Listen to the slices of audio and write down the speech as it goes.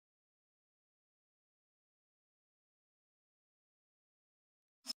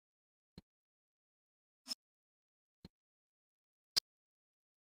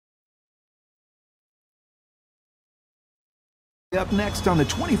Up next on the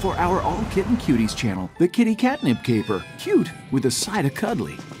 24-hour All Kitten Cuties channel, the Kitty Catnip Caper. Cute, with a side of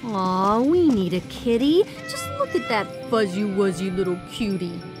cuddly. Aw, we need a kitty. Just look at that fuzzy-wuzzy little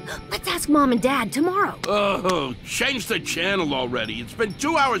cutie. Let's ask Mom and Dad tomorrow. Oh, change the channel already. It's been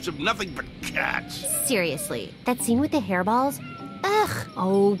 2 hours of nothing but cats. Seriously, that scene with the hairballs? Ugh.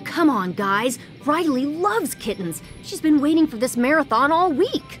 Oh, come on, guys. Riley loves kittens. She's been waiting for this marathon all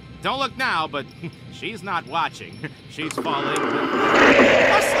week. Don't look now, but she's not watching. She's falling asleep!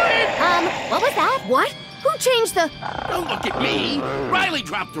 What was that? What? Who changed the... Don't look at me. Riley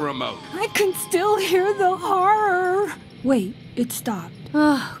dropped the remote. I can still hear the horror. Wait, it stopped.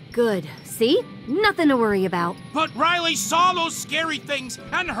 Oh, good. See? Nothing to worry about. But Riley saw those scary things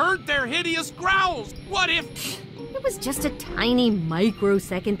and heard their hideous growls. What if... It was just a tiny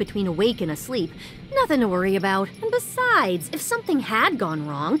microsecond between awake and asleep. Nothing to worry about. And besides, if something had gone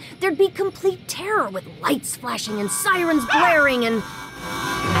wrong, there'd be complete terror with lights flashing and sirens blaring and...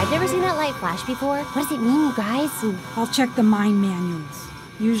 I've never seen that light flash before. What does it mean, you guys? I'll check the mine manuals.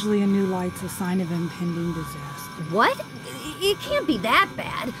 Usually a new light's a sign of impending disaster. What? It can't be that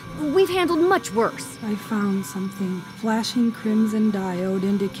bad. We've handled much worse. I found something. Flashing crimson diode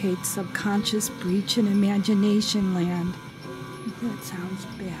indicates subconscious breach in imagination land. That sounds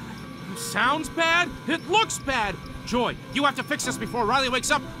bad. Sounds bad? It looks bad! Joy, you have to fix this before Riley wakes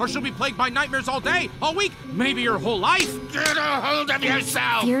up, or she'll be plagued by nightmares all day, all week, maybe your whole life. Get a hold of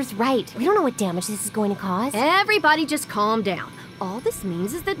yourself! Fear's right. We don't know what damage this is going to cause. Everybody just calm down. All this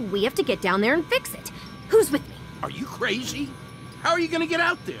means is that we have to get down there and fix it. Who's with me? Are you crazy? How are you gonna get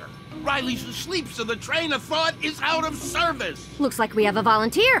out there? Riley's asleep, so the train of thought is out of service. Looks like we have a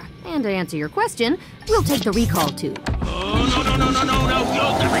volunteer. And to answer your question, we'll take the recall tube. Oh, no,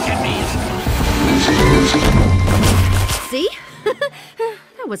 you'll never get me. See?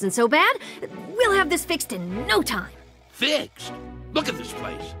 That wasn't so bad. We'll have this fixed in no time. Fixed? Look at this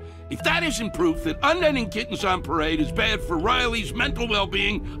place. If that isn't proof that unending kittens on parade is bad for Riley's mental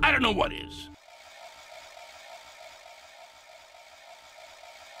well-being, I don't know what is.